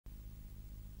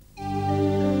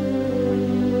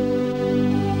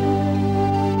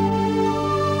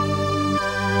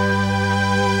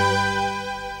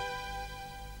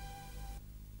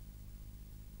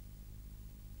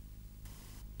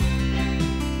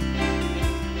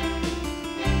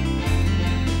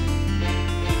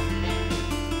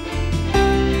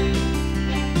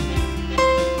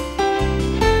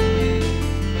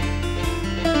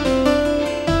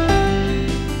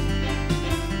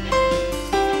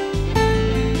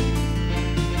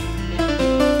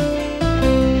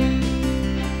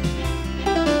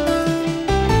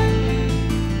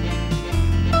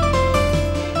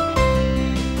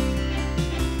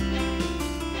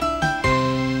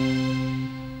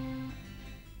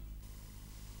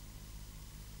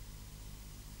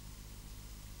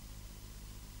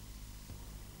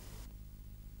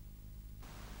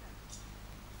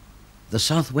The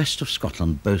southwest of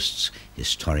Scotland boasts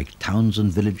historic towns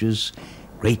and villages,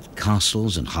 great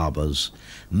castles and harbours,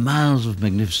 miles of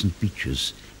magnificent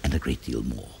beaches, and a great deal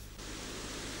more.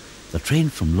 The train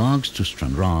from Largs to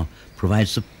Stranraer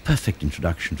provides the perfect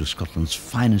introduction to Scotland's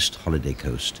finest holiday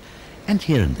coast, and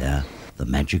here and there, the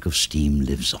magic of steam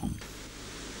lives on.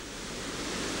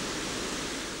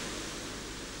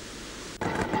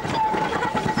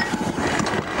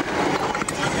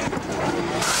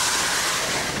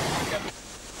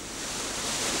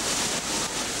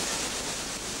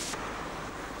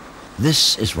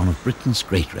 This is one of Britain's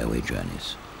great railway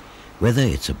journeys. Whether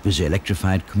it's a busy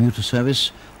electrified commuter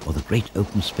service or the great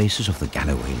open spaces of the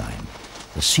Galloway line,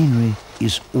 the scenery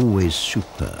is always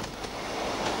superb.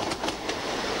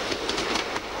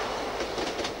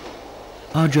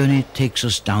 Our journey takes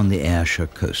us down the Ayrshire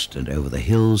coast and over the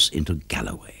hills into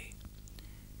Galloway.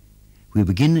 We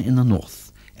begin in the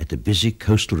north at the busy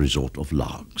coastal resort of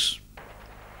Largs.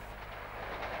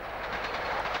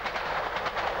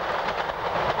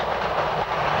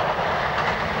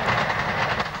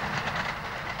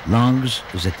 Largs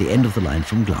is at the end of the line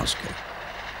from Glasgow.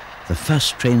 The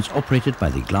first trains operated by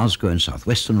the Glasgow and South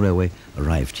Western Railway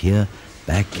arrived here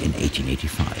back in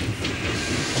 1885.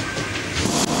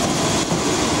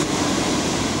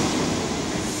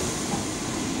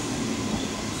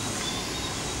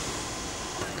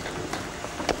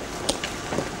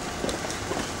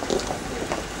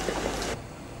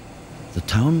 The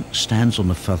town stands on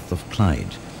the Firth of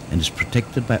Clyde and is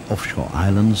protected by offshore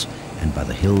islands and by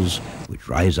the hills which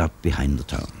rise up behind the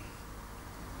town.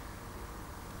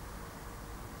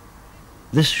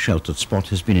 This sheltered spot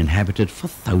has been inhabited for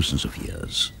thousands of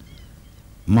years.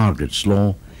 Margaret's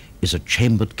Law is a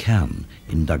chambered cairn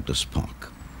in Douglas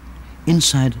Park.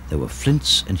 Inside there were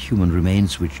flints and human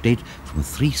remains which date from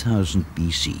 3000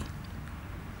 BC.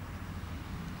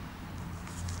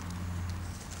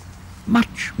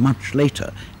 Much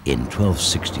later, in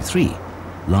 1263,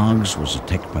 Largs was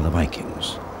attacked by the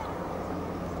Vikings.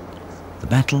 The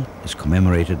battle is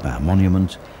commemorated by a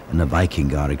monument in the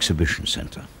Vikingar Exhibition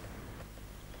Centre.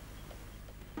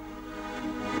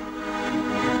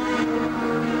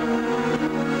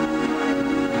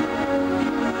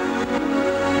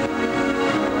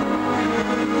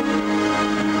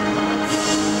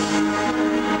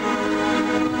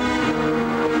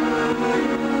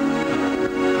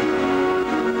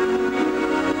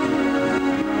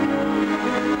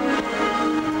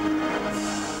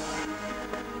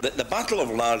 The Battle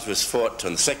of Largs was fought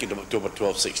on the 2nd of October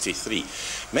 1263.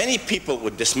 Many people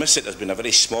would dismiss it as being a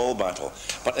very small battle,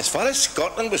 but as far as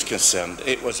Scotland was concerned,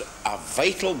 it was a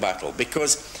vital battle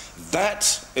because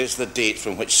that is the date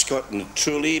from which Scotland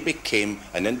truly became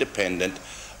an independent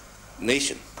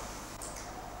nation.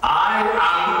 I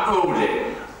am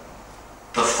Odin,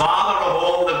 the father of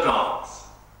all the gods,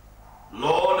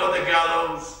 Lord of the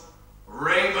Gallows,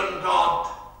 Raven God,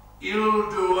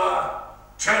 Ill-doer,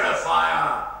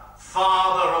 Terrifier,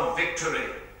 Father of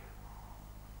Victory.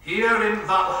 Here in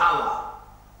Valhalla,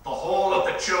 the Hall of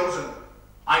the Chosen,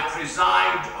 I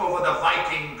preside over the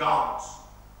Viking gods.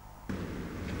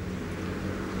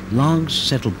 Largs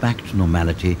settled back to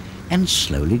normality and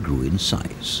slowly grew in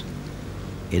size.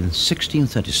 In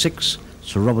 1636,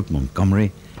 Sir Robert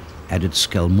Montgomery added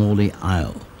Skelmorley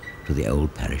Aisle to the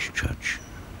old parish church.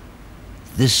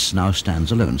 This now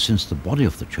stands alone since the body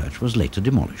of the church was later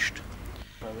demolished.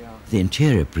 The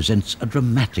interior presents a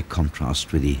dramatic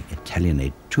contrast with the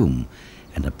Italianate tomb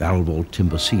and a barrel-walled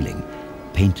timber ceiling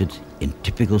painted in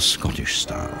typical Scottish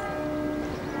style.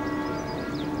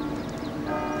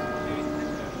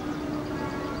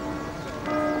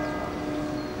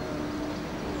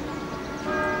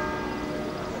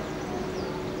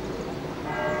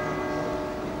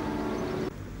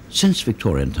 Since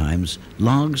Victorian times,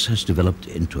 Largs has developed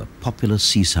into a popular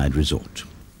seaside resort.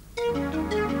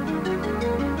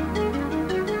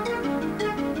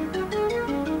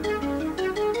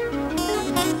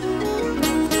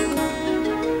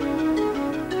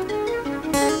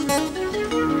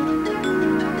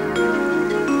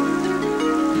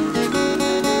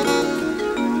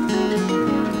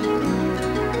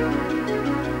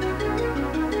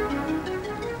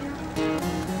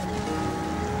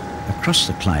 Across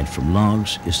the Clyde from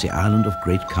Largs is the island of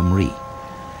Great Cymru.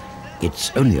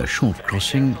 It's only a short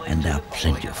crossing and there are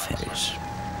plenty of ferries.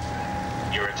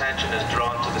 Your attention is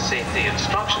drawn to the safety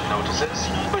instruction notices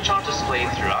which are displayed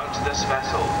throughout this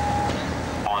vessel.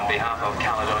 On behalf of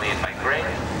Caledonian Bank Grain,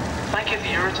 thank you for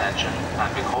your attention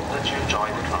and we hope that you enjoy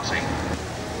the crossing.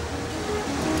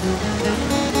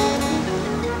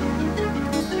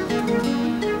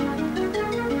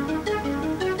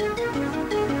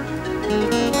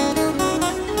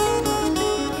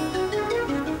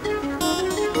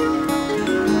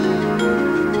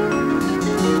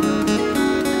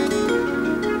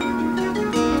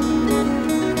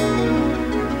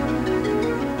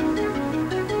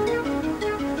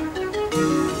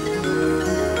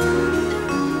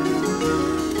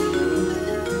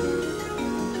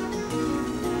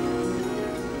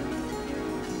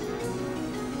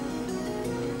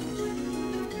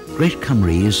 Great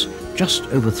Cymru is just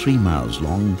over 3 miles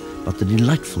long, but the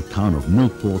delightful town of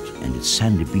Millport and its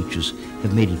sandy beaches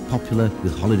have made it popular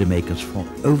with holidaymakers for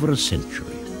over a century.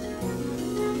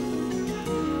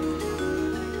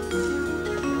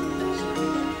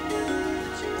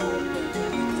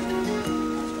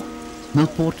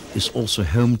 Millport is also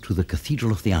home to the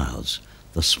Cathedral of the Isles,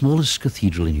 the smallest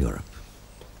cathedral in Europe.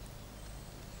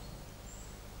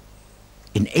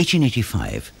 In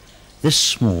 1885, this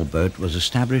small boat was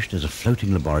established as a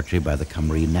floating laboratory by the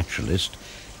Cymru naturalist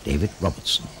David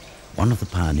Robertson, one of the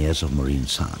pioneers of marine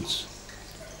science.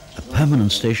 A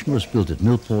permanent station was built at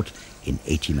Millport in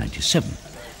 1897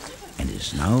 and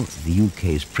is now the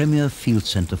UK's premier field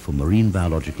centre for marine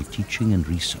biological teaching and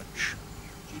research.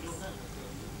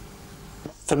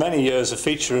 For many years, a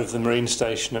feature of the marine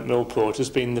station at Millport has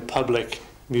been the public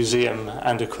museum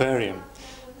and aquarium,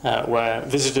 where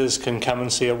visitors can come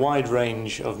and see a wide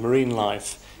range of marine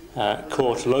life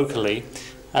caught locally,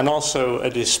 and also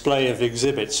a display of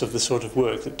exhibits of the sort of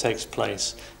work that takes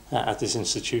place at this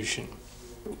institution.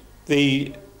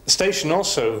 The station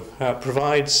also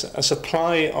provides a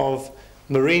supply of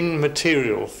marine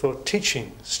material for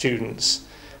teaching students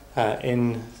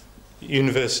in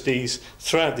universities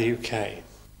throughout the UK.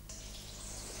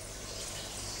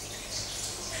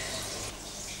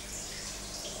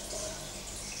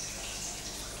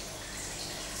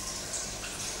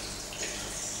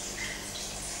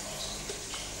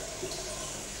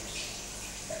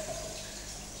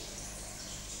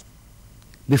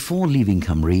 Before leaving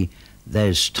Cymru, there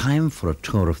is time for a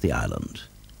tour of the island.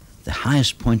 The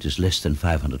highest point is less than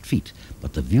 500 feet,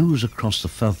 but the views across the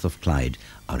Firth of Clyde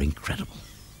are incredible.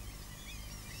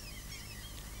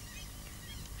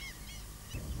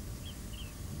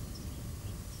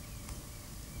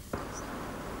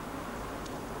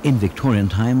 In Victorian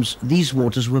times, these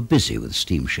waters were busy with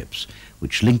steamships,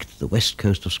 which linked the west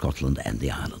coast of Scotland and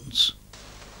the islands.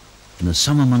 In the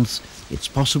summer months, it's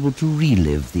possible to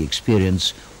relive the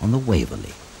experience on the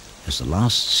Waverley, as the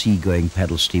last sea-going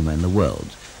paddle steamer in the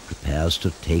world prepares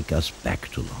to take us back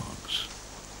to Largs.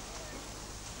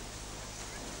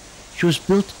 She was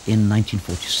built in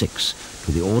 1946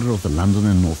 to the order of the London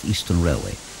and North Eastern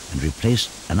Railway and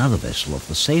replaced another vessel of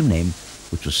the same name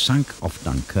which was sunk off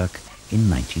Dunkirk in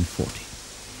 1940.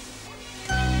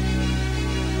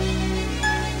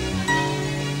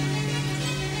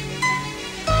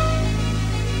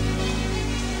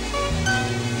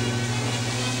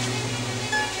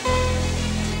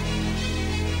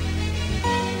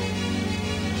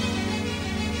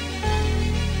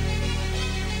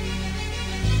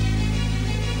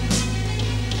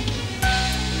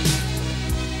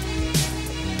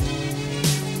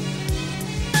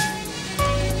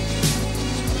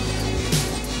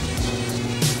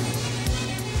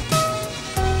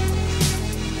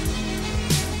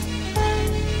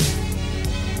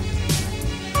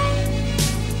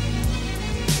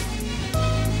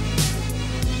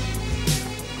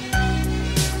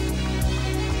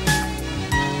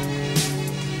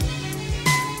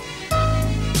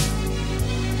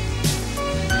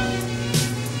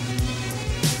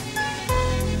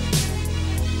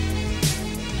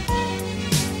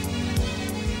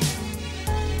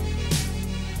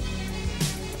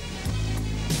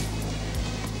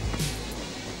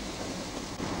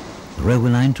 The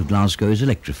railway line to Glasgow is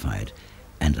electrified,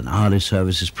 and an hourly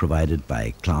service is provided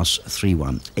by Class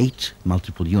 318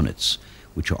 multiple units,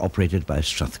 which are operated by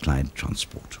Strathclyde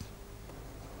Transport.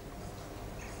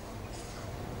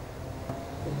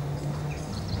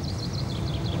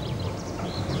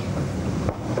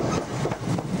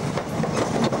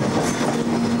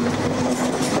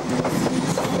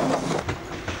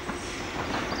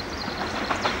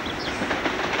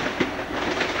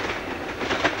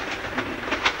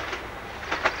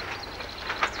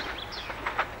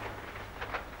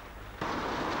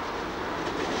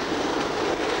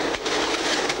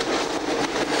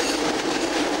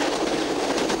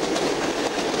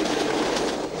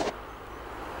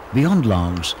 Beyond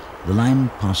Largs, the line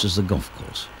passes the golf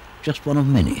course, just one of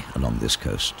many along this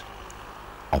coast.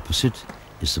 Opposite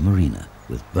is the marina,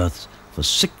 with berths for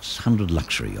 600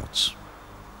 luxury yachts.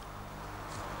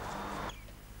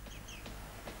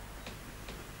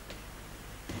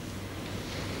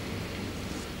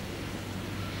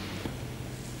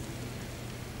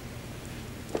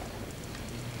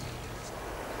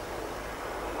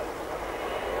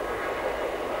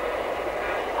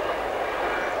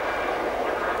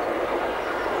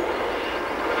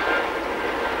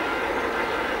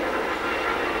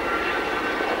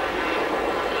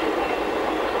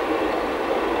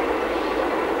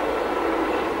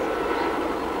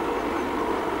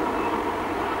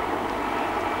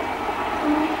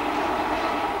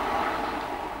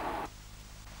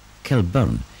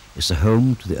 Skelburn is the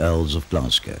home to the Earls of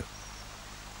Glasgow.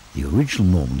 The original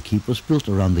Norman keep was built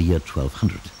around the year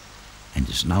 1200 and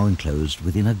is now enclosed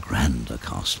within a grander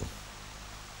castle.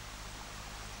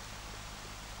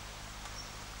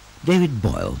 David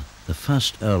Boyle, the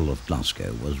first Earl of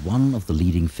Glasgow, was one of the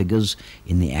leading figures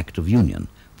in the Act of Union,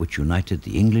 which united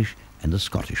the English and the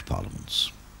Scottish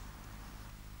parliaments.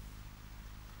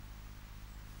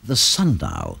 The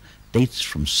sundial dates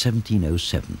from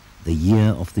 1707, the year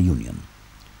of the Union.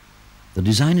 The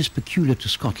design is peculiar to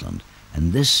Scotland,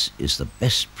 and this is the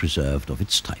best preserved of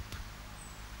its type.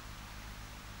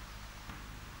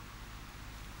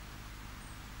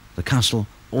 The castle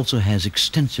also has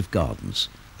extensive gardens,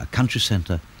 a country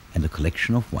centre and a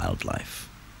collection of wildlife.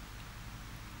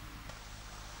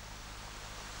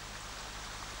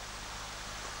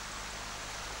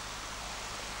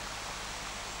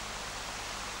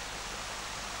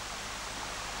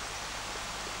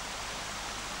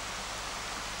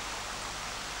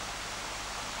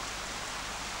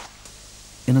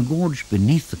 In a gorge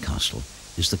beneath the castle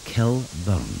is the Kell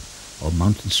Burn, or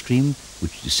mountain stream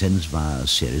which descends via a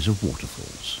series of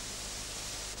waterfalls.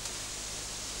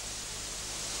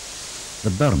 The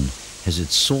burn has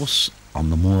its source on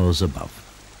the moors above.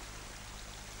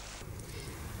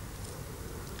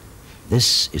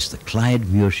 This is the Clyde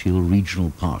Muirshiel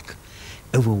Regional Park,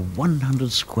 over 100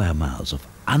 square miles of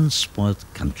unspoilt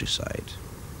countryside.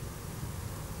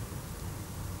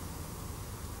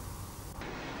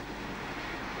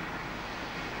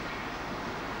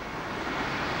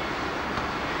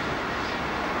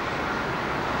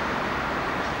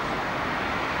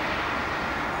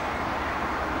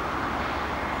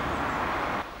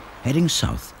 Heading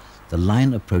south, the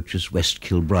line approaches West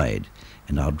Kilbride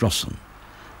and Ardrossan,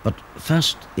 but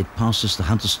first it passes the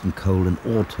Hunterston coal and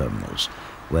ore terminals,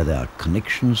 where there are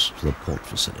connections to the port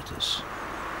facilities.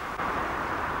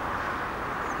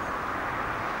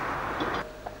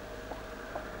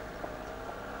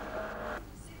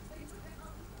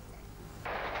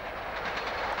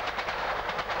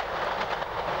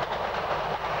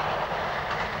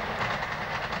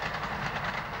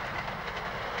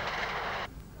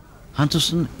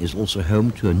 Hunterston is also home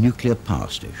to a nuclear power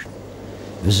station.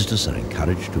 Visitors are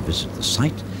encouraged to visit the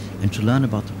site and to learn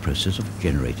about the process of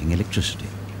generating electricity.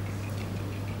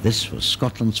 This was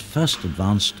Scotland's first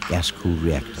advanced gas-cooled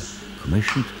reactor,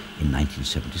 commissioned in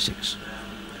 1976.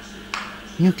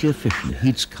 Nuclear fission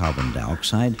heats carbon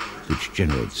dioxide, which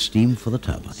generates steam for the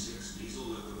turbine.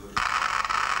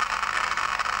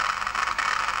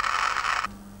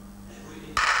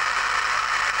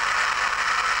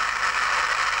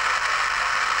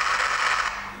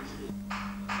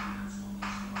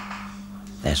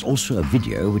 There's also a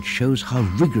video which shows how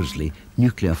rigorously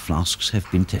nuclear flasks have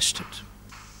been tested.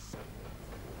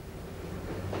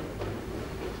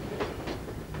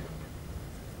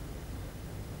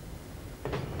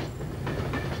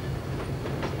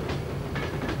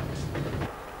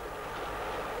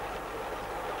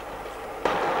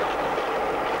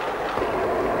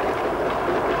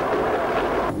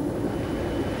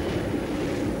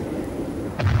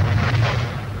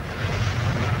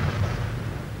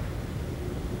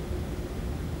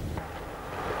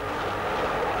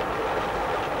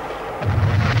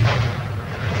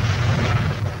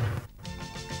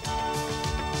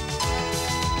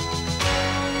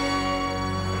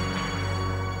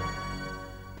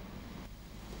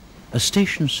 A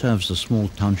station serves the small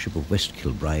township of West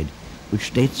Kilbride,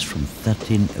 which dates from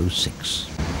 1306.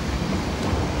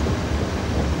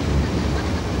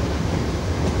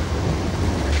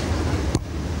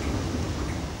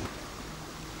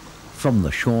 From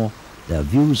the shore, there are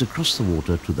views across the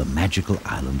water to the magical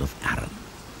island of Arran.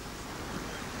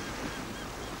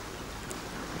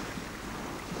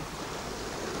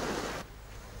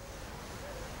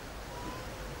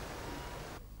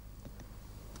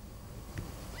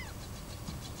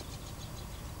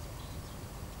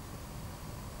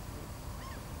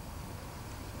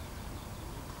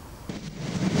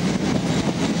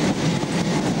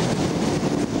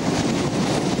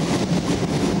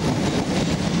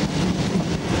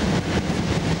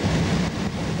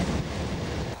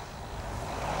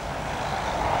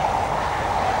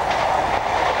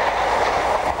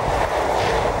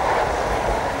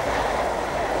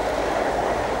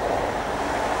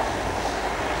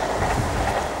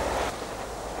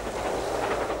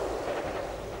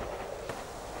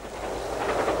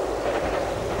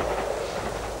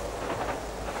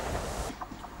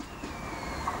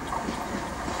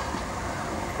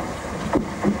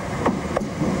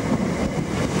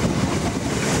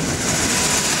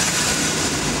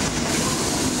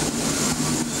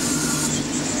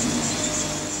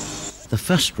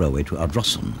 first railway to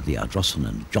Ardrossan, the Ardrossan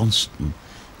and Johnston,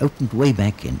 opened way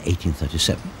back in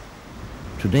 1837.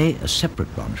 Today, a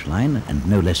separate branch line and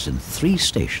no less than 3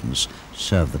 stations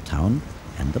serve the town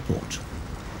and the port.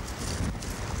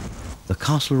 The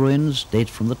castle ruins date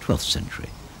from the 12th century,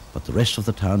 but the rest of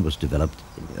the town was developed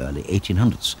in the early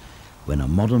 1800s, when a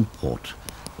modern port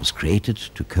was created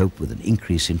to cope with an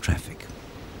increase in traffic.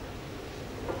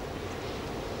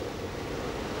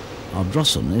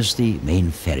 Ardrossan is the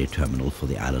main ferry terminal for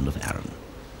the island of Arran.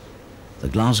 The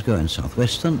Glasgow and South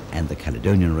Western and the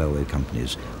Caledonian Railway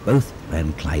companies both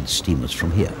ran Clyde steamers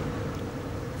from here.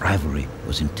 Rivalry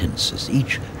was intense as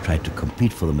each tried to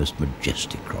compete for the most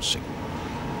majestic crossing.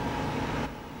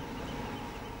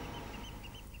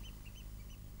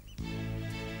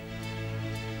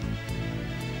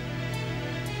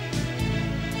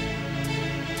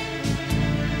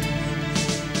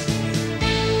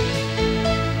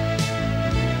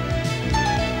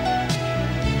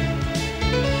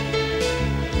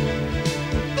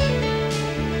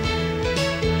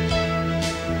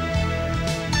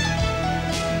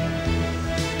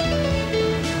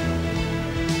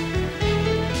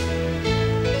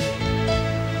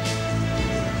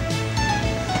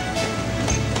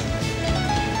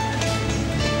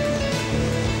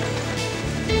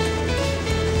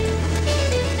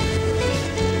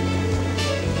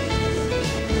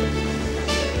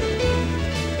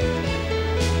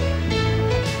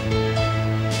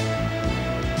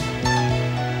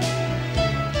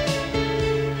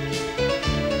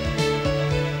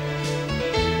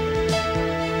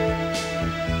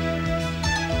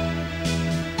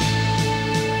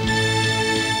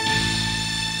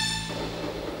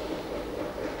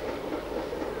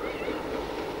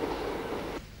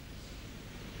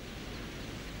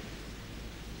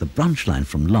 The branch line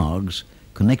from Largs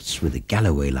connects with the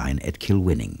Galloway line at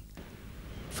Kilwinning.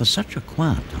 For such a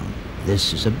quiet town,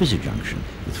 this is a busy junction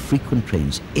with frequent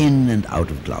trains in and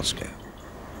out of Glasgow.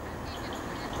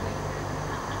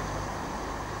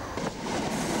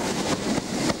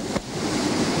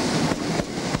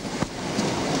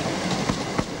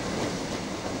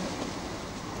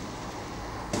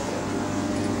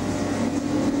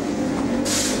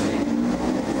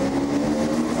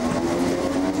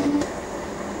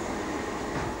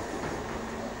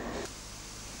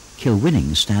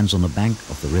 Kilwinning stands on the bank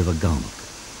of the River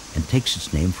Garnock and takes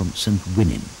its name from St.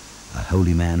 Winin, a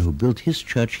holy man who built his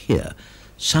church here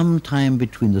sometime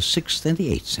between the 6th and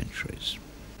the 8th centuries.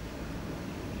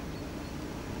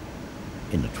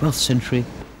 In the 12th century,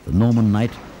 the Norman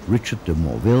knight Richard de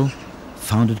Morville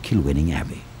founded Kilwinning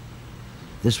Abbey.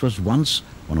 This was once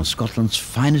one of Scotland's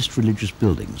finest religious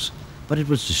buildings, but it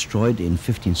was destroyed in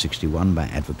 1561 by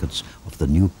advocates of the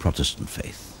new Protestant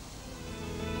faith.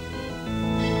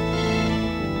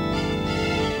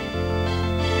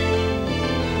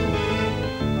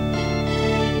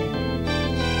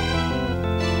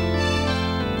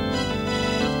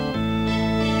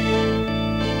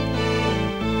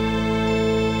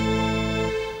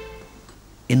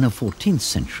 In the 14th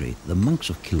century, the monks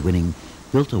of Kilwinning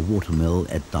built a watermill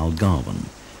at Dalgarvan,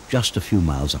 just a few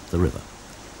miles up the river.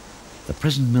 The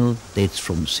present mill dates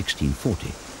from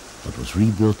 1640, but was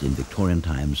rebuilt in Victorian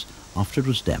times after it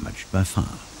was damaged by fire.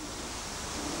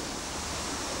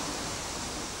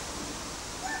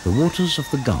 The waters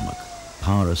of the Garnock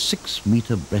power a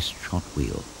 6-meter breastshot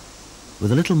wheel.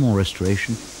 With a little more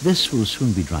restoration, this will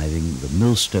soon be driving the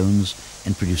millstones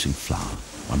and producing flour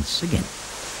once again.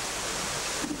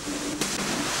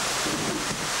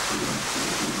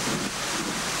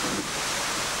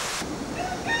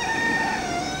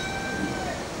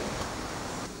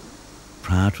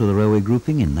 Prior to the railway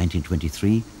grouping in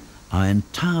 1923, our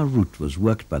entire route was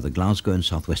worked by the Glasgow and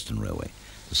South Western Railway,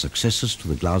 the successors to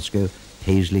the Glasgow,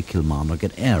 Paisley, Kilmarnock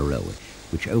and Ayr Railway,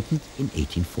 which opened in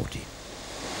 1840.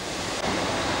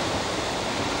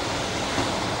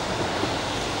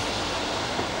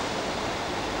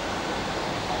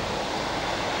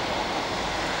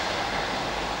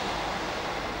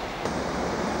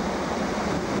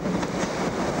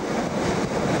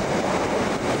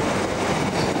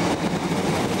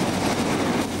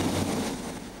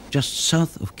 Just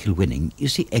south of Kilwinning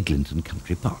is the Eglinton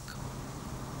Country Park.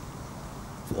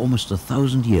 For almost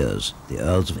 1,000 years, the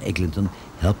Earls of Eglinton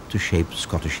helped to shape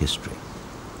Scottish history.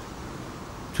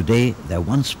 Today, their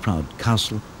once proud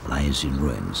castle lies in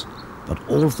ruins, but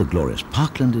all of the glorious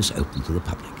parkland is open to the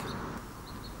public.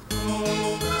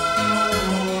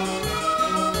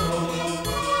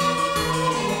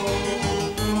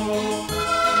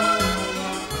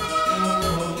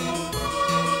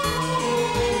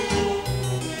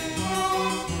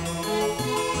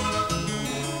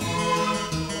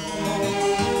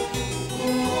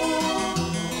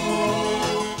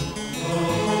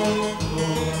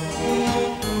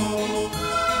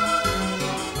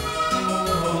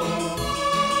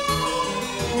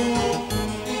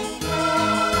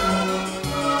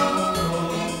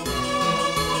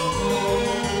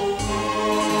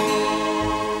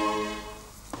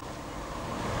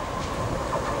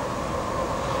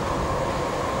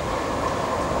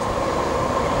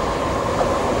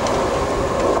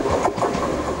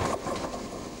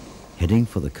 Heading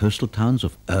for the coastal towns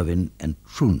of Irvine and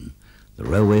Troon, the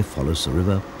railway follows the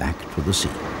river back to the sea.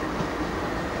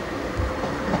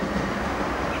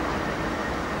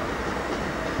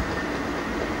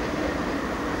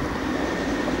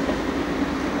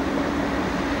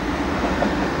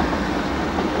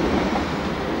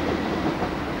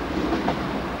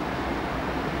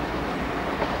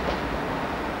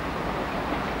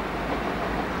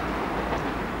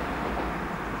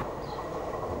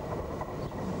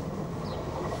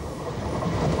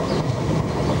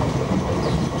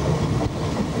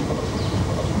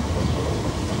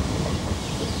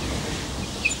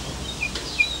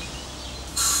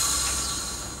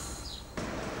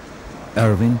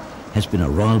 Irvine has been a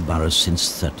royal borough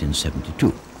since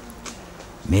 1372.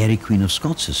 Mary, Queen of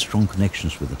Scots, has strong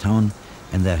connections with the town,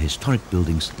 and there are historic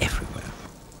buildings everywhere.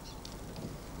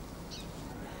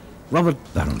 Robert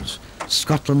Burns,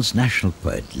 Scotland's national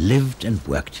poet, lived and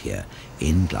worked here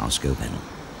in Glasgow Vennel,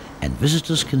 and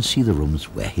visitors can see the rooms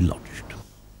where he lodged.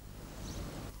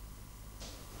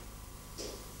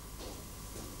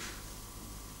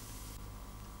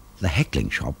 The heckling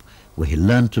shop, where he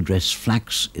learned to dress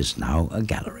flax, is now a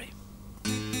gallery.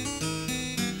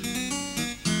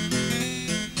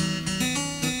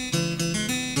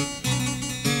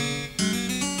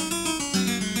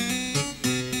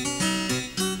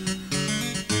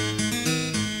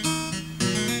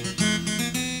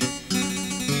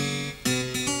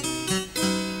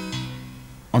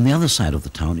 On the other side of the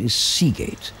town is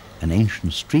Seagate, an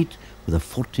ancient street with a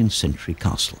 14th century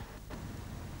castle.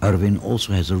 Irvine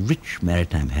also has a rich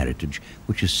maritime heritage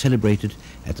which is celebrated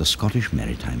at the Scottish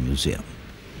Maritime Museum.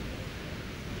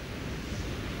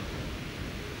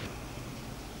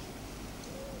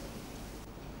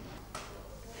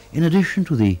 In addition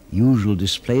to the usual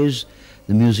displays,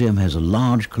 the museum has a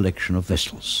large collection of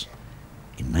vessels.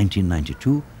 In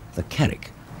 1992, the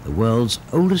Carrick, the world's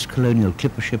oldest colonial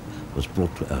clipper ship, was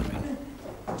brought to Irvine.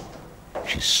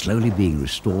 She's slowly being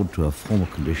restored to her former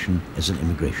condition as an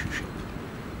immigration ship.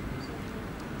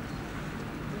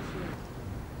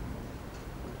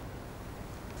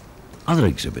 Other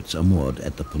exhibits are moored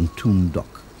at the pontoon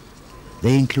dock.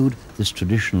 They include this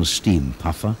traditional steam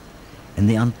puffer and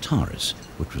the Antares,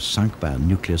 which was sunk by a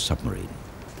nuclear submarine.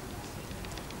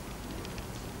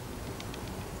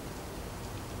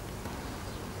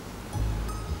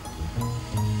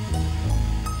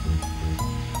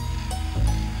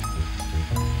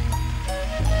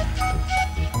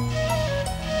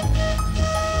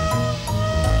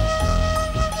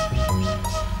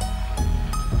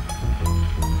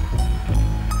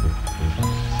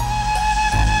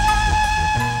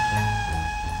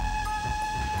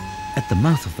 At the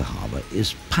mouth of the harbour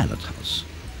is Pilot House,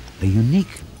 a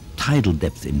unique tidal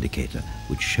depth indicator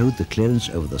which showed the clearance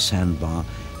over the sandbar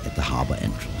at the harbour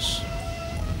entrance.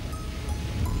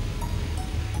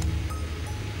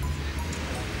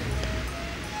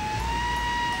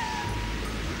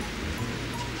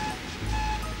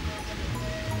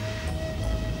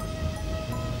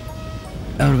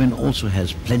 Irvine also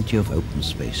has plenty of open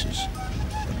spaces.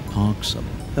 The parks are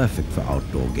perfect for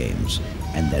outdoor games,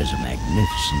 and there is a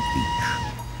magnificent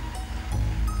beach.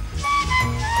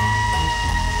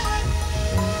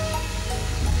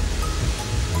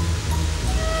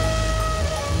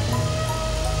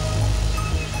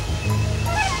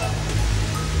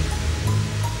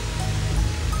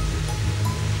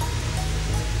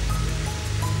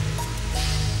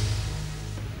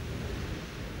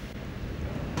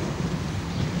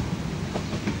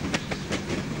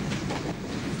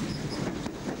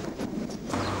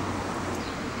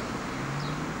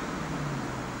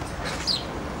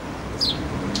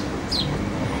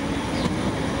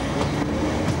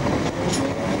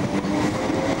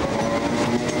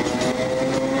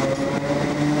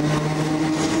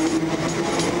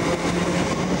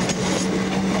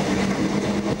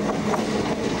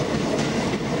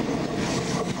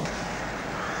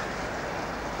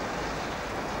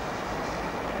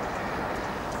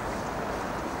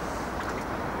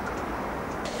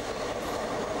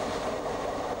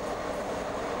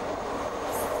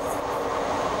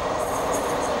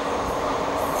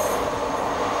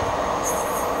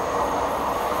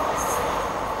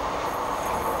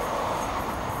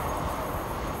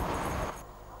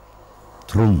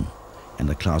 Troon, and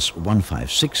the Class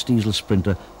 156 diesel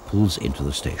Sprinter pulls into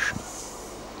the station.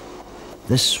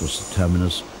 This was the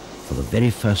terminus for the very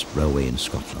first railway in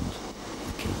Scotland,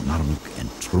 the Kilmarnock and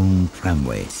Troon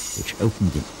Tramway, which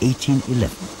opened in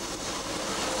 1811.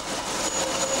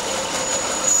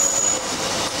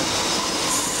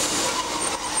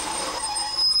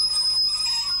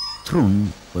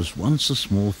 Troon was once a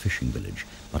small fishing village,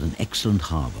 but an excellent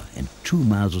harbour and 2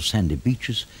 miles of sandy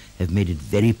beaches have made it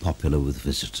very popular with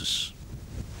visitors.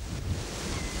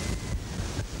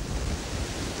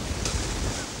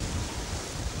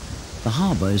 The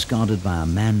harbour is guarded by a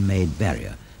man-made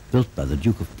barrier built by the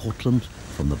Duke of Portland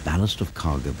from the ballast of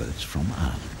cargo boats from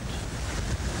Ireland.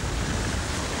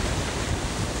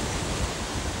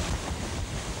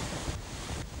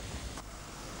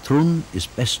 Troon is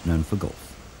best known for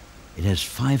golf. It has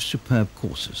 5 superb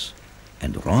courses,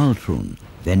 and Royal Troon,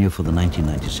 venue for the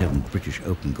 1997 British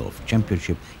Open Golf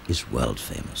Championship, is world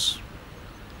famous.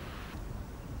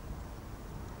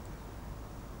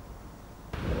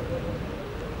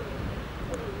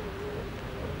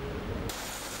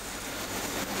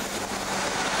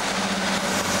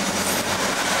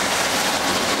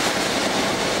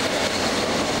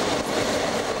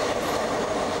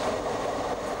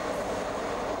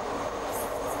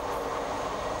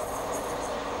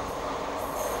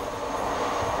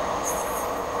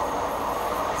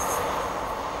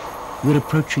 We're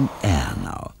approaching Ayr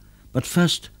now, but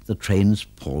first the trains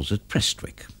pause at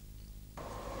Prestwick.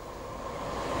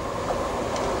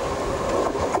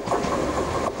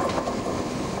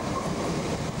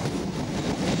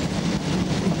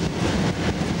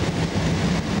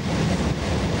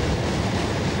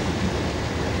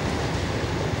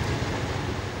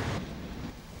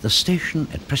 The station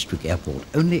at Prestwick Airport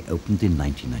only opened in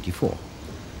 1994.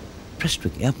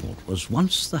 Prestwick Airport was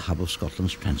once the hub of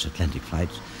Scotland's transatlantic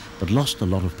flights, but lost a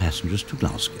lot of passengers to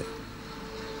Glasgow.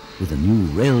 With a new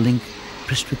rail link,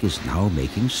 Prestwick is now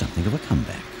making something of a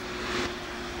comeback.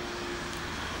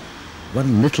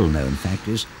 One little known fact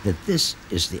is that this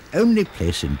is the only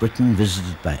place in Britain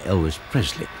visited by Elvis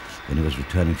Presley when he was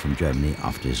returning from Germany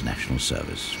after his national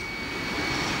service.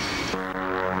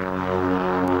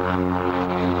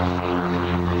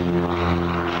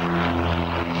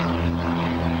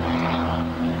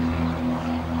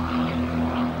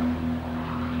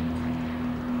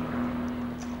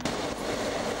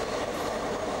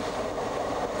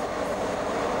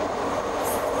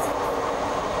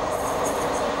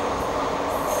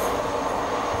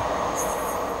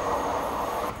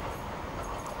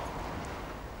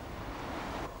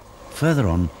 Further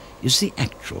on is the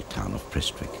actual town of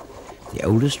Prestwick, the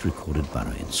oldest recorded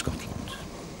borough in Scotland.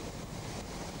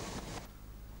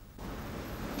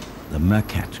 The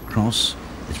Mercat Cross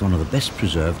is one of the best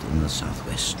preserved in the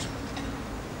southwest.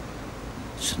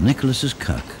 St Nicholas's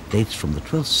Kirk dates from the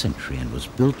 12th century and was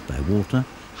built by Walter,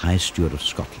 High Steward of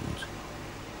Scotland.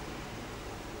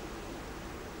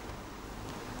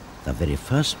 The very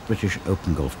first British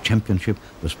Open Golf Championship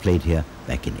was played here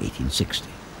back in 1860.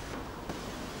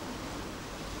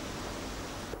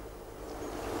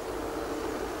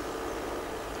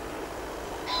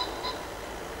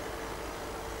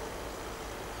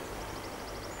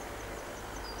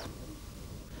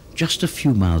 Just a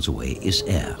few miles away is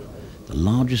Ayr, the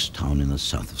largest town in the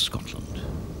south of Scotland.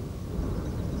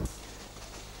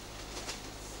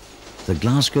 The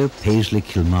Glasgow, Paisley,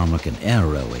 Kilmarnock and Ayr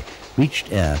Railway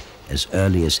reached Ayr as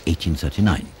early as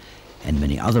 1839, and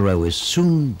many other railways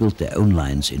soon built their own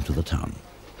lines into the town.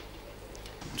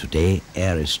 Today,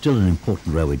 Ayr is still an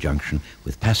important railway junction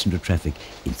with passenger traffic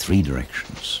in 3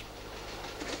 directions.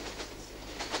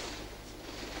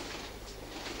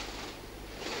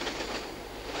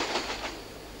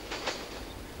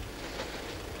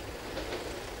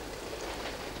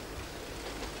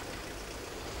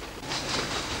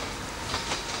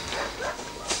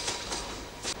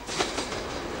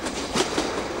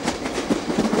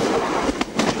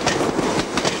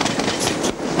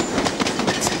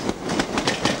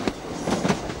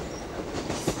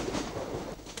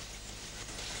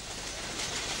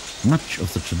 Much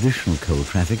of the traditional coal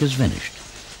traffic has vanished,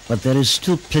 but there is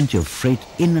still plenty of freight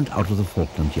in and out of the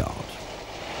Falkland Yard.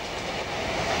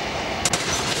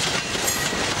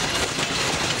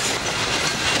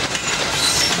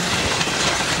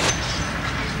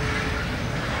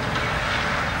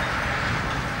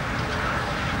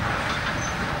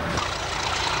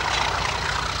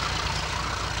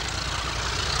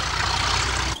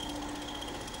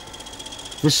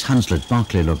 This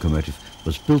Hunslet-Barclay locomotive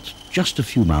was built just a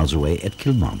few miles away at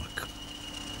Kilmarnock.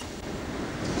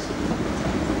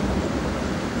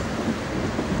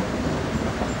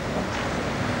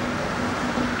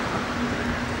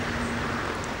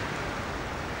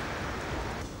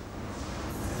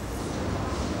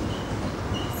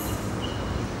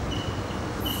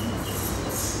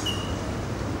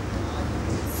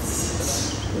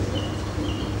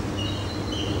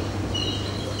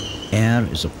 Ayr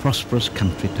is a prosperous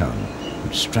country town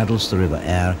which straddles the River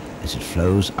Ayr as it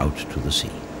flows out to the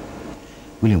sea.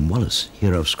 William Wallace,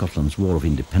 hero of Scotland's War of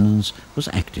Independence, was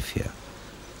active here.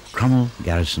 Cromwell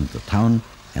garrisoned the town,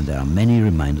 and there are many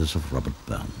reminders of Robert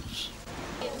Burns.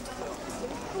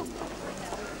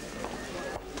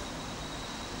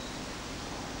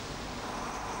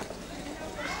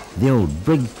 The old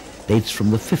brig dates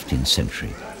from the 15th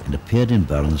century and appeared in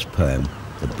Burns' poem,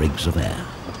 The Brigs of Ayr.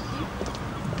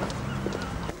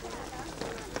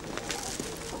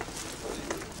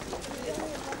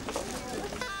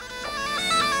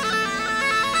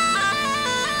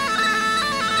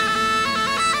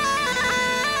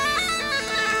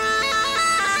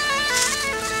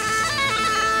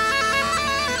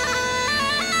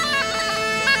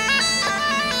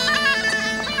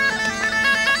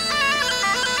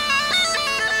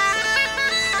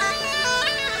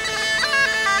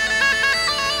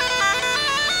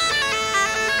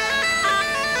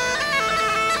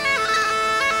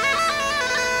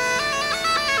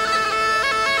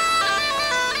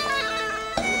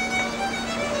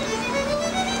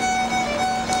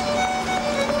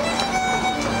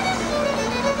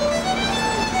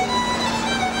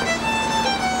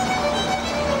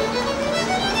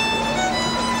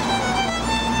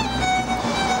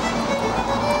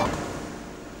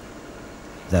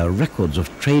 There are records of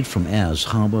trade from Ayr's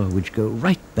harbour which go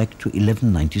right back to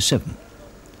 1197.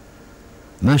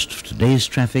 Most of today's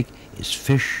traffic is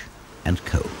fish and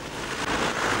coal.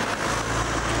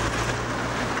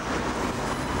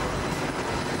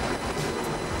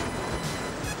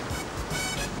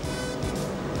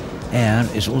 Ayr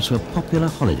is also a popular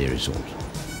holiday resort,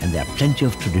 and there are plenty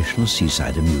of traditional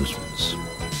seaside amusements.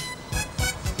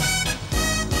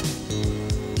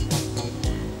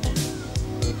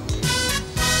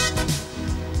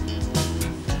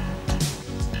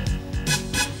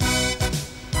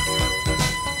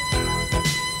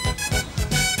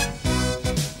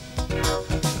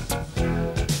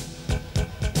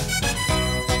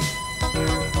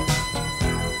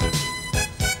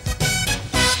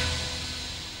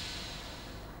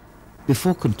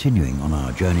 Before continuing on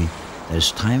our journey, there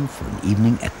is time for an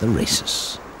evening at the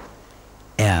races.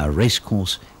 Ayr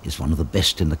Racecourse is one of the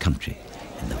best in the country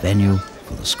and the venue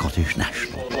for the Scottish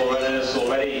National. Four runners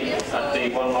already at the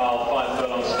 1 mile 5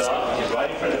 furlong start, which is right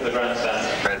in front of the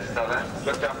grandstand. Red Stunner,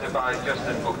 looked after by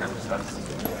Justin Bookham.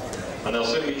 And they'll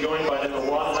soon be joined by number 1,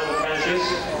 Home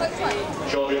Countess,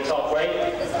 shouldering top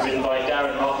weight, ridden by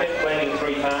Darren Moffat, weighing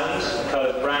 3 pounds,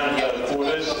 coloured brown and yellow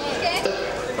quarters.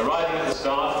 Arriving at the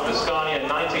start, the Scania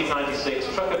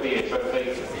 1996 Truck of the Year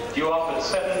Trophy, due off at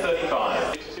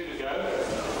 7:35. 2 to go.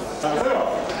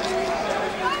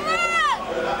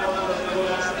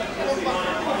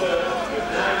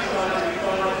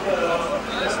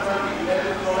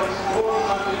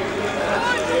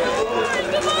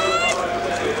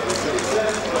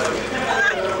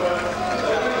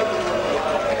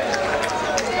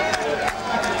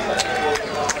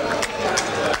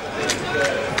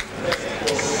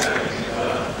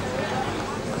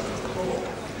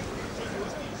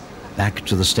 Back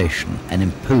to the station, an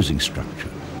imposing structure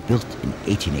built in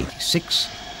 1886,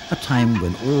 a time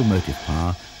when all motive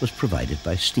power was provided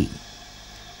by steam.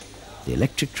 The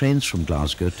electric trains from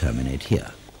Glasgow terminate here.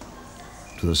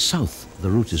 To the south, the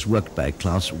route is worked by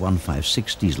Class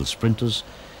 156 diesel sprinters,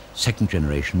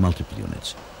 second-generation multiple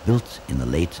units, built in the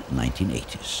late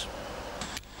 1980s.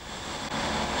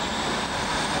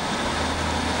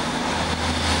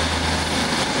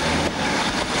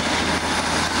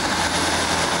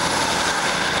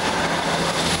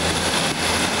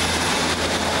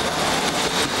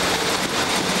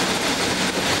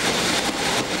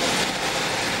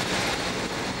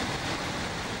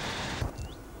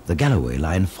 The Galloway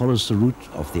line follows the route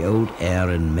of the old Ayr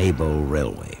and Maybole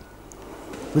Railway.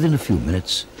 Within a few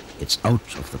minutes, it's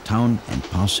out of the town and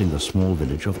passing the small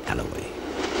village of Alloway.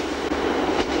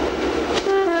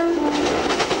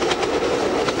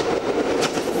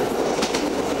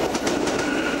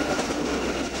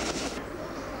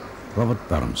 Robert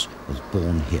Burns was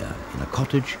born here in a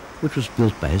cottage which was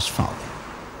built by his father.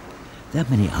 There are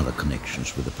many other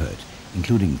connections with the poet,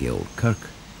 including the old kirk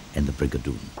and the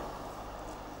Brigadoon.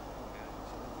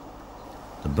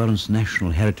 The Burns National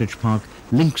Heritage Park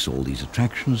links all these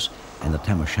attractions, and the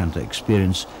Tam O'Shanter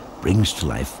experience brings to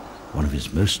life one of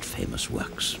his most famous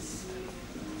works.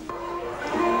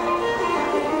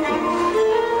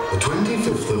 The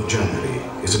 25th of January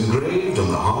is engraved on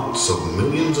the hearts of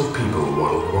millions of people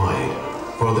worldwide,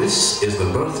 for this is the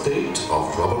birth date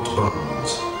of Robert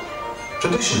Burns.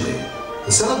 Traditionally,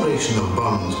 the celebration of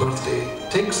Burns' birthday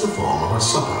takes the form of a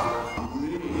supper.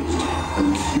 Amazed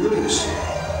and curious,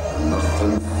 and the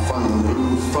and fun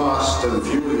grew fast and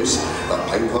furious. The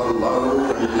piper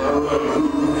loud and louder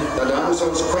grew. The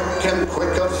damsels quick and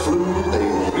quicker flew. They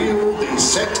reeled, they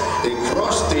set, they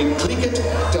crossed, they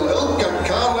cleeked, till ilka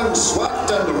carlin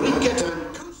swacked and reeked and...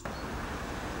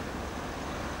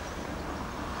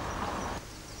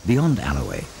 Beyond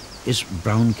Alloway is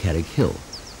Brown Carrick Hill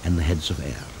and the Heads of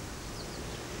Ayr.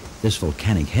 This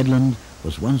volcanic headland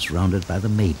was once rounded by the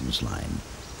Maidens Line,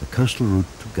 the coastal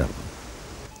route to Goulburn.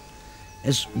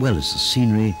 As well as the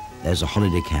scenery, there's a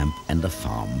holiday camp and a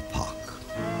farm park.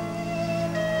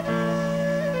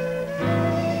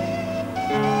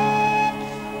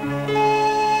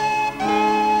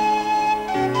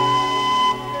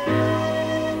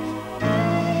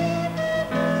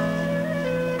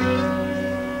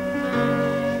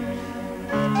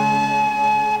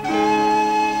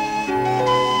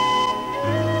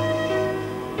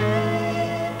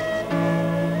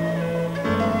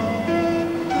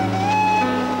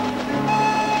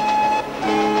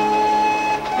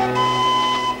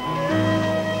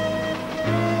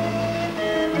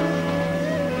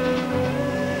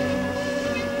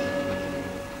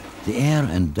 The Ayr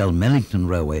and Dalmellington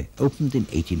Railway opened in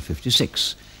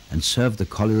 1856 and served the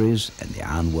collieries and the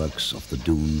ironworks of the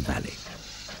Doon Valley.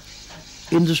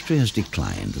 Industry has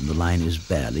declined and the line is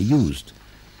barely used,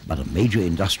 but a major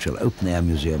industrial open-air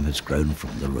museum has grown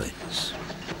from the ruins.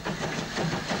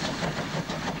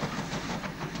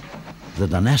 The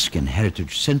Dunaskin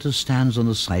Heritage Centre stands on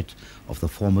the site of the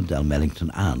former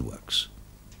Dalmellington Ironworks.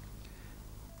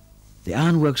 The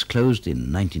ironworks closed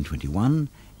in 1921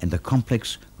 and the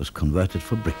complex was converted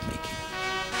for brickmaking.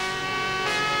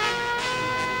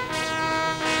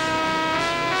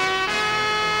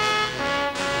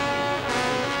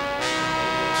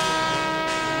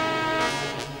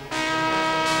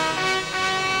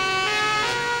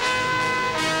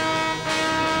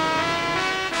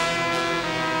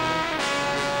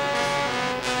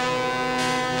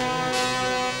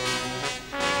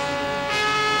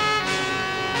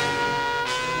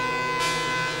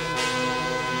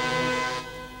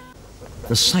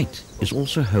 The site is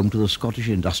also home to the Scottish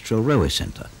Industrial Railway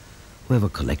Centre, who have a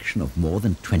collection of more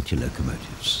than 20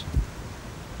 locomotives.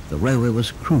 The railway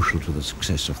was crucial to the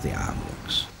success of the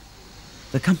ironworks.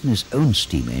 The company's own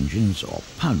steam engines, or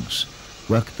pugs,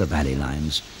 worked the valley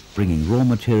lines, bringing raw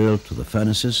material to the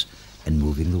furnaces and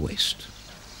moving the waste.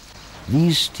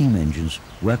 These steam engines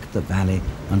worked the valley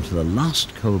until the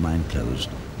last coal mine closed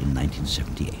in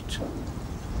 1978.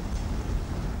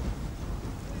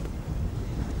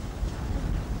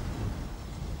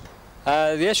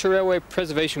 The Ayrshire Railway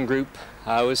Preservation Group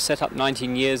was set up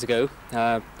 19 years ago,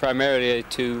 primarily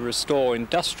to restore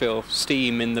industrial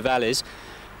steam in the valleys.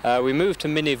 We moved to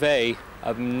Minivay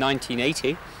in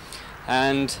 1980,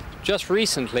 and just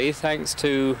recently, thanks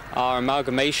to our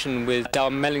amalgamation with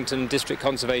Dalmellington District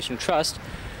Conservation Trust,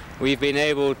 we've been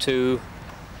able to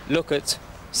look at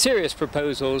serious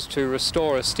proposals to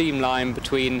restore a steam line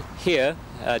between here,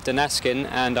 Dunaskin,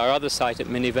 and our other site at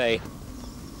Minivay.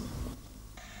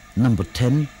 Number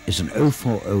 10 is an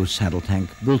 040 saddle tank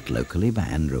built locally by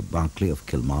Andrew Barclay of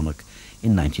Kilmarnock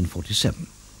in 1947.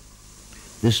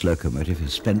 This locomotive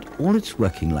has spent all its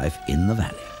working life in the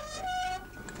valley.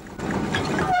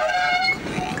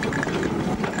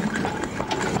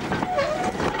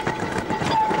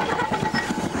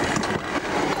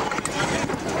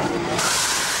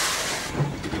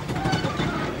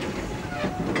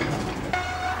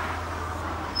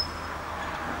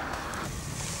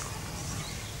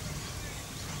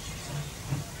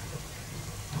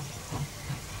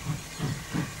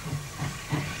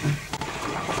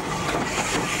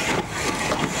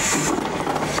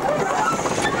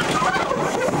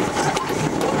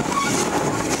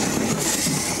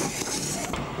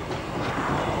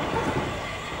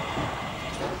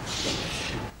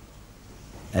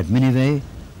 At Minivay,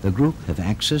 the group have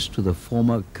access to the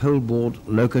former coal board,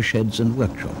 loco sheds and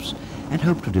workshops and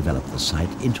hope to develop the site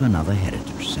into another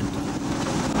heritage centre.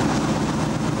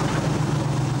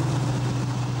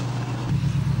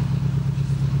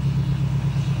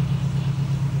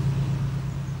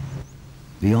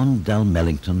 Beyond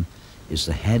Dalmellington is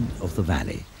the head of the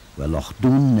valley, where Loch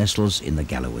Doon nestles in the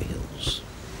Galloway Hills.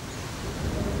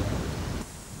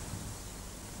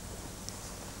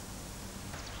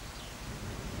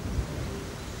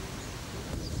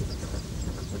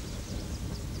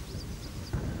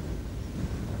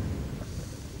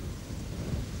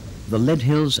 The Lead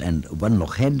Hills and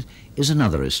Wenloch Head is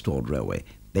another restored railway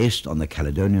based on the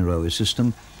Caledonian Railway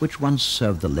system, which once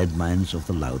served the lead mines of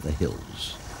the Lowther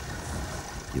Hills.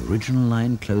 The original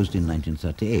line closed in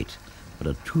 1938, but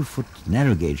a 2-foot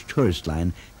narrow-gauge tourist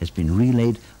line has been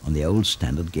relaid on the old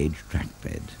standard-gauge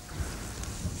trackbed.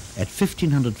 At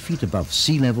 1,500 feet above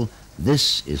sea level,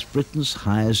 this is Britain's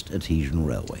highest adhesion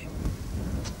railway.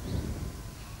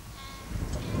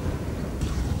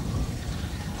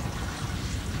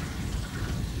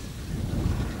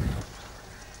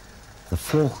 The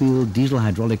 4-wheel diesel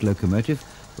hydraulic locomotive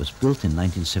was built in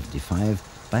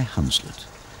 1975 by Hunslet.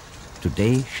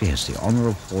 Today she has the honor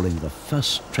of hauling the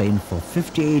first train for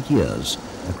 58 years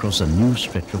across a new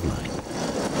stretch of line.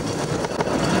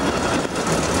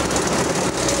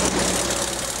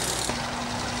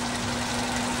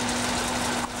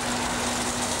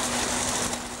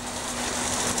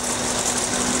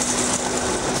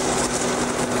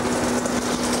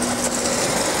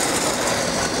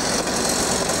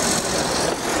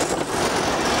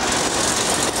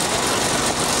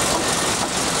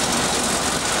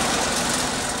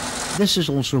 This is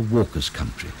also Walker's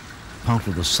country, part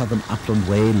of the Southern Upland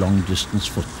Way long-distance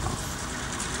footpath.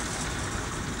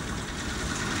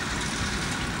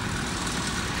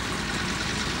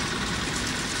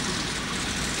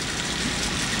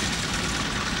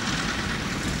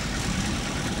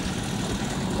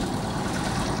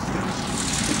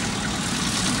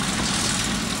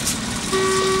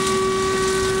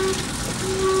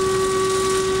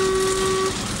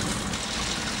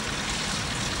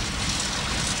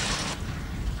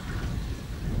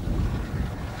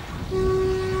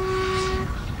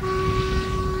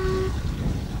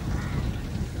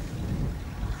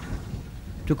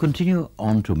 To continue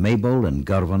on to Maybole and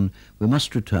Girvan, we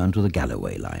must return to the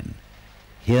Galloway line.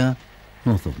 Here,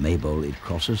 north of Maybole, it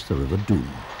crosses the River Doon.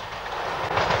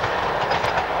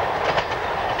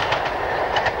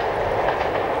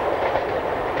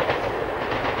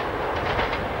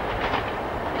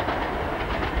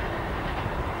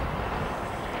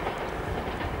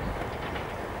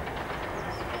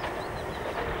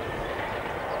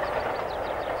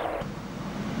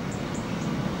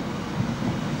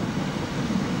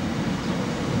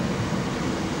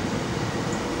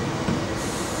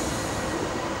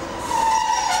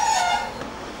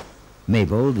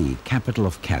 Maybole, the capital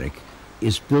of Carrick,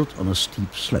 is built on a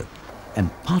steep slope, and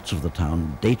parts of the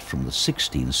town date from the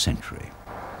 16th century.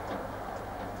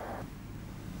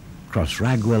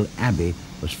 Crossraguel Abbey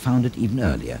was founded even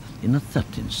earlier, in the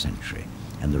 13th century,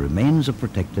 and the remains are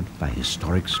protected by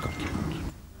Historic Scotland.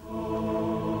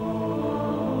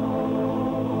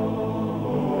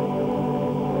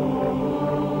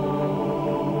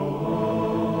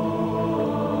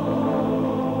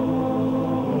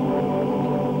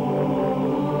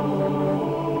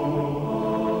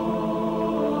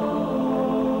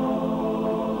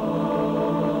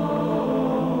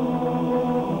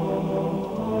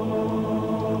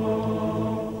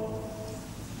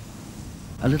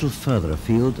 A little further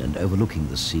afield and overlooking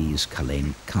the sea is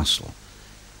Culzean Castle.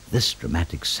 This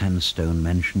dramatic sandstone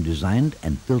mansion, designed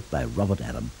and built by Robert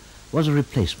Adam, was a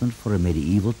replacement for a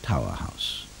medieval tower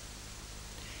house.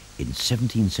 In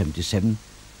 1777,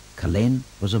 Culzean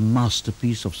was a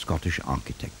masterpiece of Scottish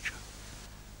architecture.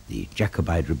 The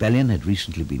Jacobite rebellion had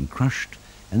recently been crushed,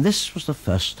 and this was the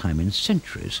first time in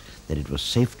centuries that it was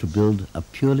safe to build a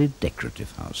purely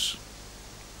decorative house.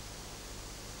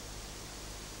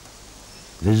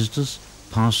 Visitors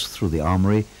pass through the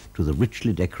armory to the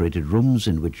richly decorated rooms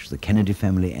in which the Kennedy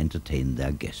family entertained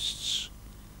their guests.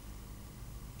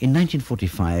 In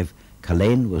 1945,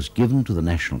 Culzean was given to the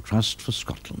National Trust for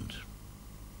Scotland.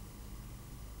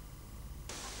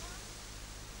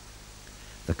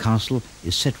 The castle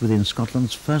is set within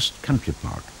Scotland's first country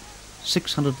park,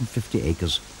 650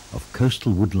 acres of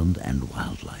coastal woodland and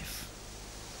wildlife.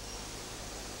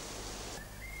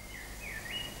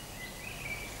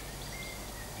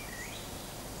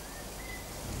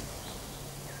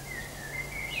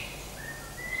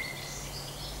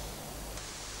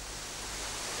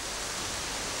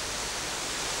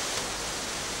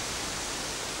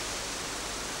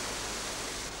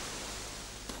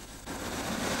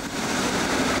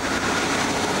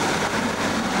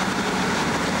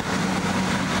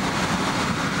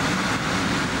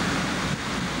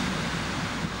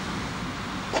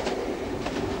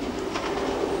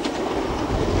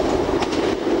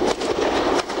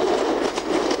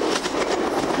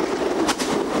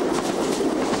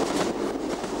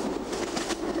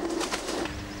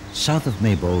 South of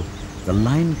Maybole, the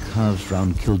line curves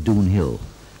round Kildoon Hill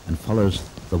and follows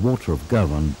the water of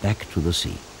Girvan back to the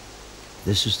sea.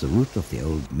 This is the route of the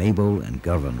old Maybole and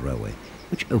Girvan Railway,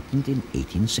 which opened in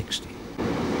 1860.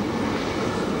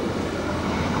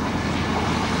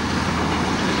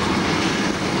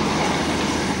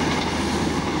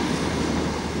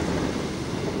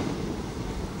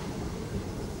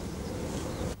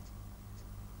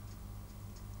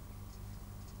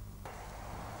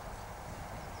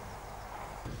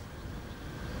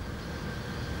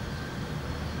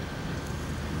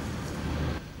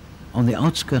 On the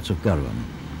outskirts of Garvan,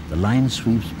 the line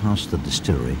sweeps past the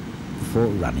distillery before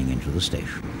running into the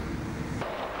station.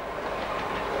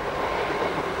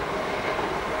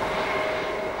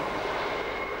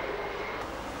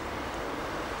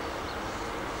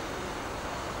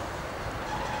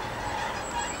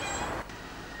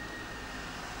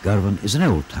 Garvan is an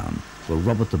old town where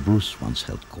Robert the Bruce once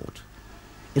held court.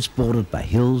 It's bordered by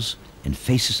hills and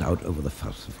faces out over the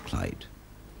Firth of Clyde.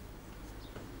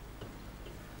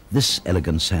 This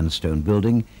elegant sandstone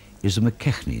building is the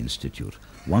McKechnie Institute,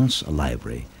 once a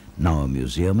library, now a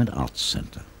museum and arts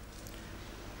centre.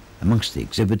 Amongst the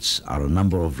exhibits are a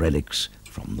number of relics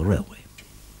from the railway.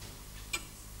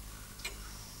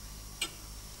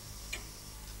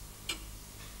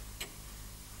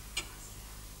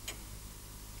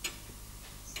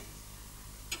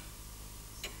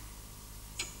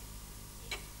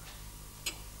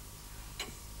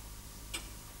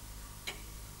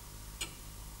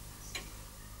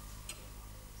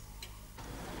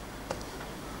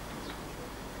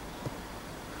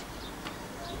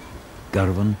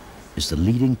 Garvan is the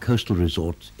leading coastal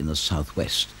resort in the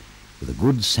southwest, with a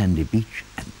good sandy beach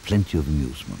and plenty of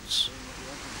amusements.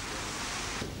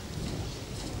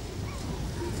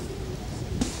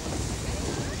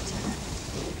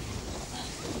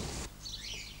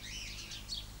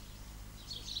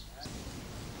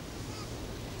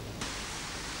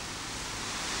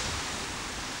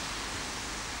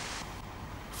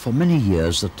 For many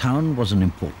years the town was an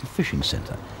important fishing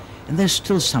centre, and there's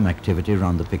still some activity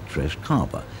around the picturesque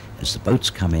harbour as the boats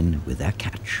come in with their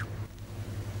catch.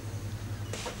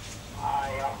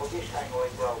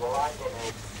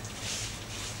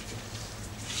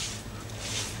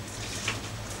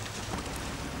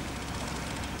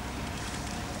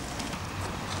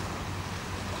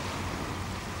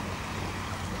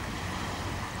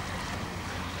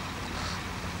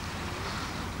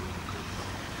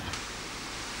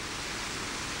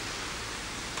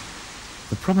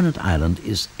 The prominent island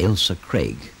is Ailsa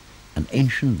Craig, an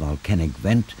ancient volcanic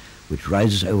vent which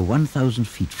rises over 1,000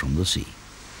 feet from the sea.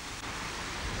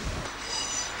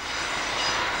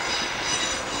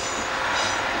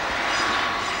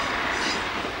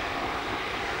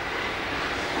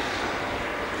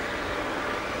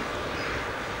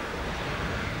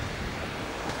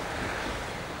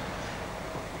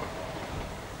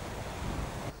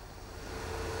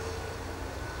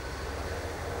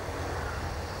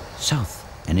 South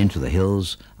and into the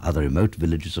hills are the remote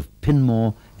villages of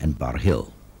Pinmore and Bar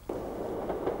Hill.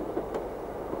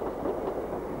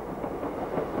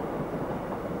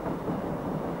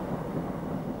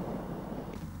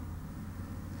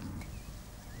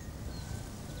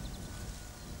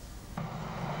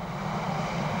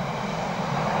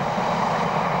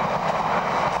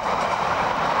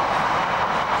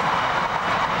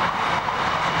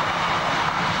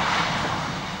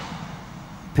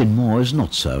 Pinmore is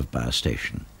not served by a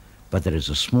station, but there is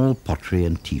a small pottery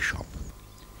and tea shop.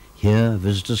 Here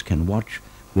visitors can watch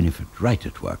Winifred Wright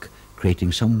at work,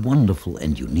 creating some wonderful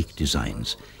and unique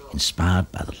designs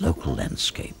inspired by the local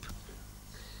landscape.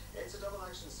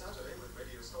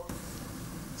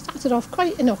 Started off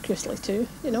quite innocuously too,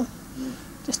 you know.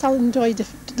 Just I enjoyed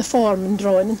the form and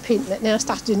drawing and painting it. Now I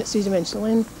started doing it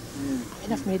three-dimensionally, and I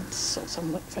mean, I've made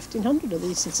something like 1,500 of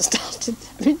these since I started.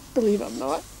 I mean, believe it or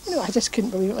not. You know, I just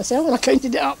couldn't believe it myself when I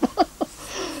counted it up.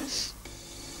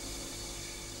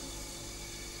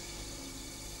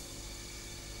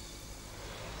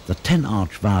 The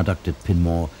 10-arch viaduct at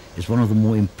Pinmore is one of the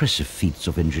more impressive feats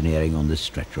of engineering on this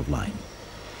stretch of line.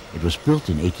 It was built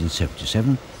in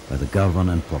 1877 by the Garvan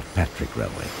and Portpatrick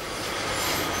Railway.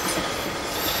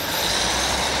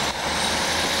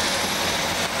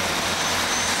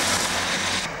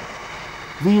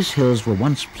 These hills were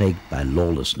once plagued by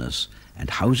lawlessness, and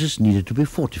houses needed to be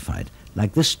fortified,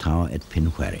 like this tower at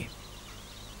Pinhueri.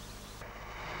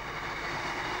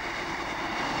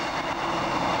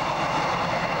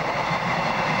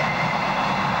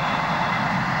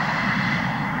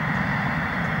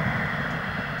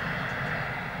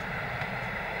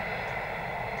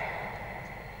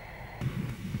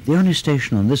 The only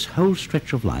station on this whole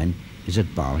stretch of line is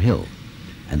at Bar Hill,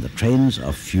 and the trains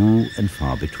are few and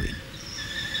far between.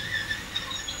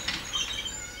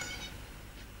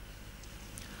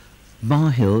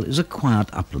 Bar Hill is a quiet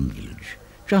upland village,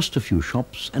 just a few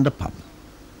shops and a pub.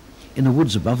 In the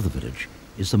woods above the village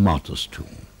is the Martyr's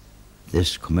Tomb.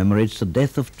 This commemorates the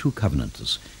death of two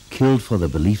Covenanters killed for their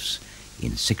beliefs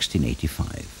in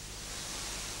 1685.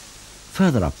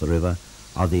 Further up the river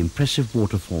are the impressive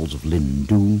waterfalls of Lyn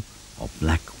Dhu, or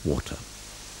Black Water.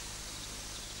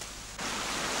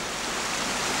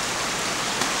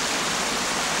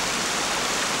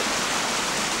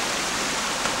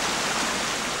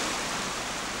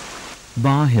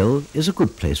 Bar Hill is a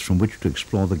good place from which to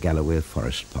explore the Galloway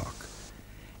Forest Park.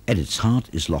 At its heart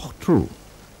is Loch Trull,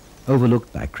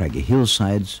 overlooked by craggy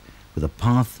hillsides with a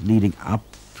path leading up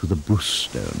to the Bruce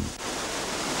Stone.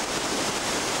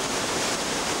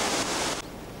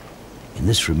 In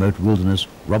this remote wilderness,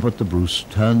 Robert the Bruce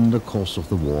turned the course of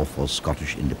the war for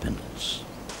Scottish independence.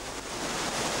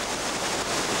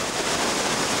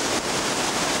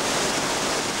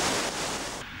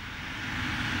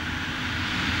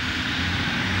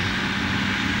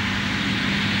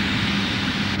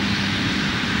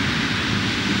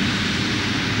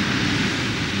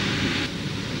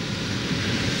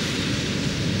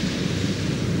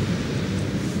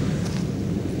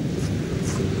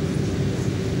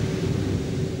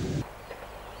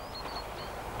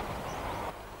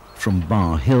 From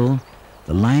Bar Hill,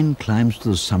 the line climbs to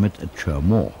the summit at Chur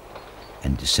Moor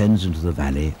and descends into the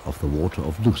valley of the Water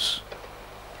of Luce.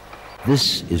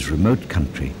 This is remote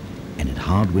country, and in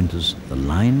hard winters the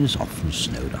line is often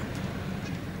snowed up.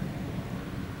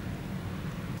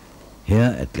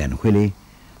 Here at Glenwhilly,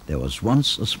 there was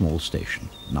once a small station,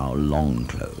 now long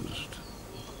closed.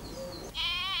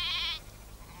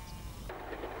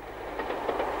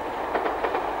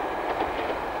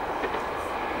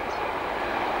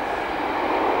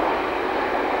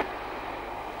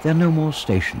 There are no more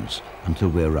stations until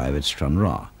we arrive at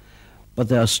Stranraer, but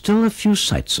there are still a few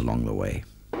sights along the way.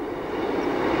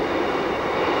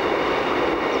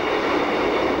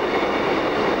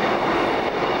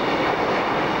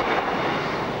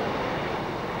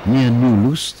 Near New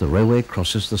Luce, the railway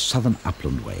crosses the Southern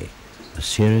Upland Way, a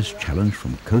serious challenge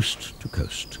from coast to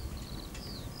coast.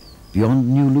 Beyond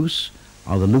New Luce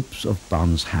are the loops of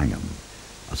Barnes Hangham,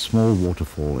 a small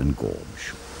waterfall and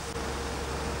gorge.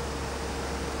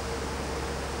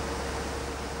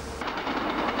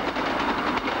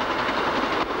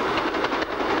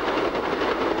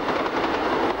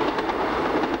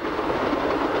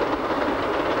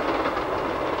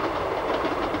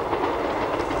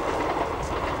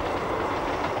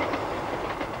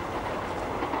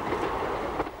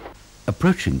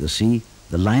 Approaching the sea,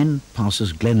 the line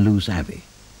passes Glenluce Abbey.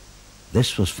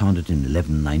 This was founded in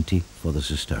 1190 for the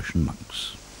Cistercian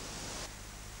monks.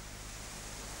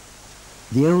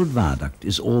 The old viaduct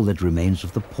is all that remains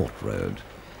of the Port Road,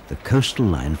 the coastal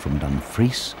line from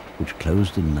Dumfries, which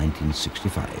closed in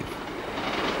 1965.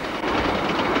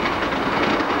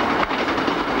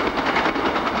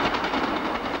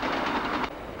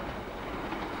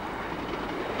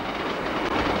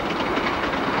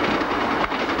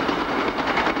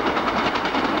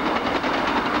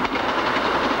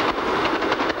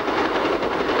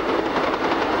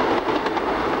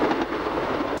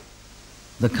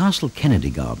 The Castle Kennedy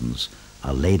Gardens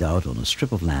are laid out on a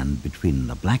strip of land between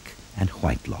the Black and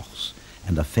White Lochs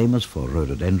and are famous for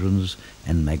rhododendrons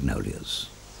and magnolias.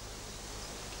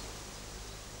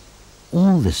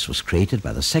 All this was created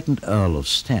by the second Earl of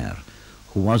Stair,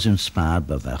 who was inspired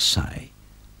by Versailles.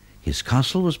 His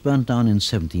castle was burnt down in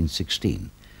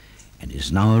 1716 and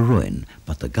is now a ruin,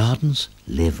 but the gardens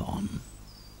live on.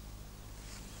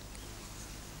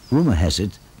 Rumour has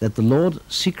it that the Lord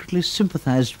secretly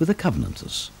sympathized with the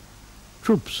Covenanters.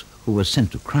 Troops who were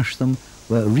sent to crush them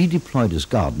were redeployed as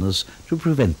gardeners to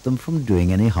prevent them from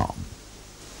doing any harm.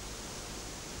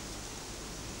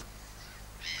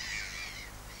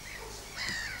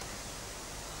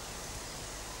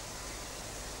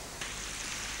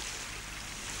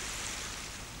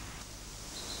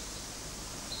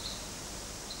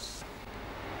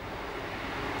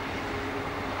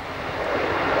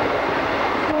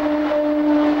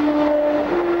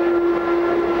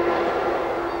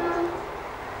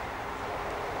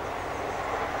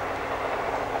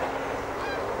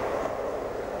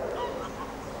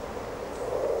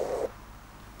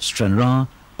 Stranraer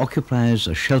occupies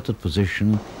a sheltered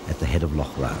position at the head of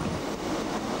Loch Rann.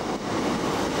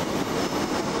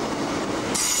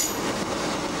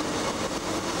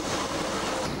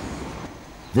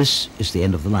 This is the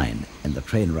end of the line, and the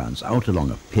train runs out along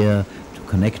a pier to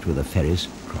connect with the ferries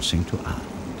crossing to Ireland.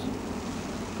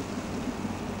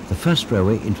 The first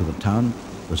railway into the town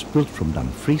was built from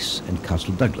Dumfries and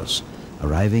Castle Douglas,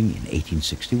 arriving in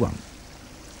 1861.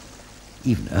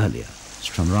 Even earlier,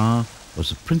 Stranraer was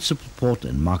the principal port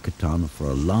and market town for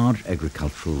a large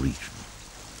agricultural region.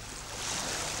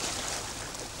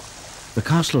 The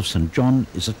Castle of St. John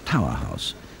is a tower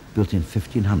house built in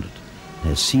 1500 and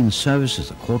has seen service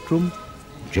as a courtroom,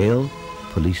 jail,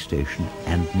 police station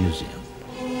and museum.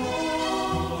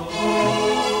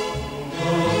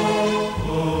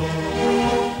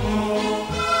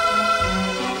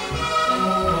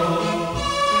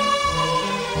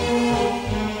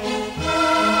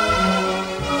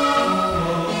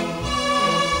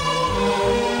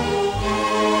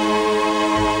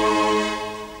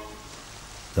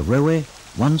 The railway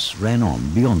once ran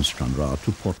on beyond Stranraer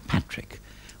to Port Patrick,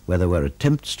 where there were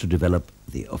attempts to develop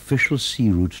the official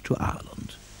sea route to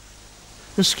Ireland.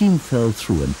 The scheme fell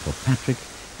through, and Port Patrick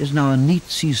is now a neat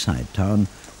seaside town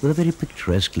with a very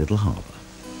picturesque little harbour.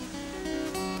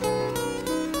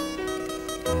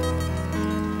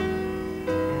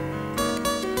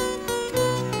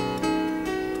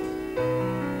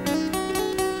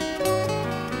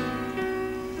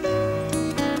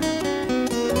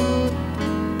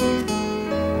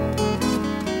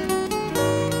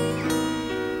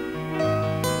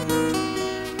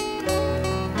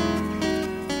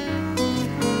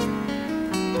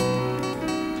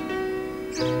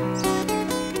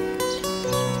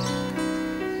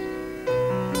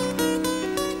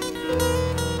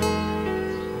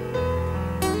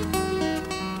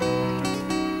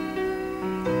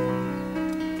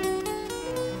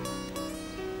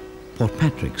 Port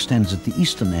Patrick stands at the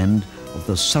eastern end of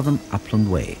the southern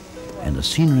upland way, and the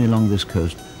scenery along this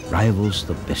coast rivals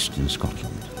the best in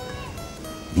Scotland.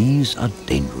 These are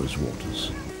dangerous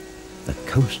waters. The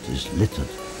coast is littered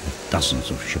with dozens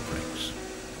of shipwrecks.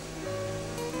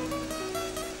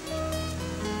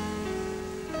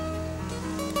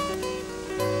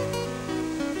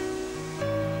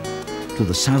 To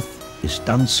the south is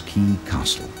Duns Quay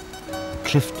Castle, a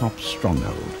cliff-top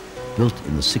stronghold built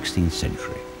in the 16th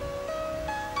century.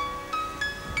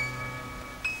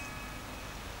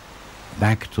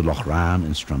 Back to Loch Ryan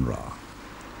in Stranraer.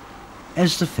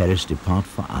 As the ferries depart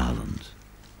for Ireland,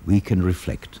 we can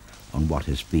reflect on what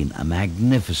has been a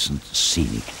magnificent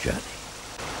scenic journey.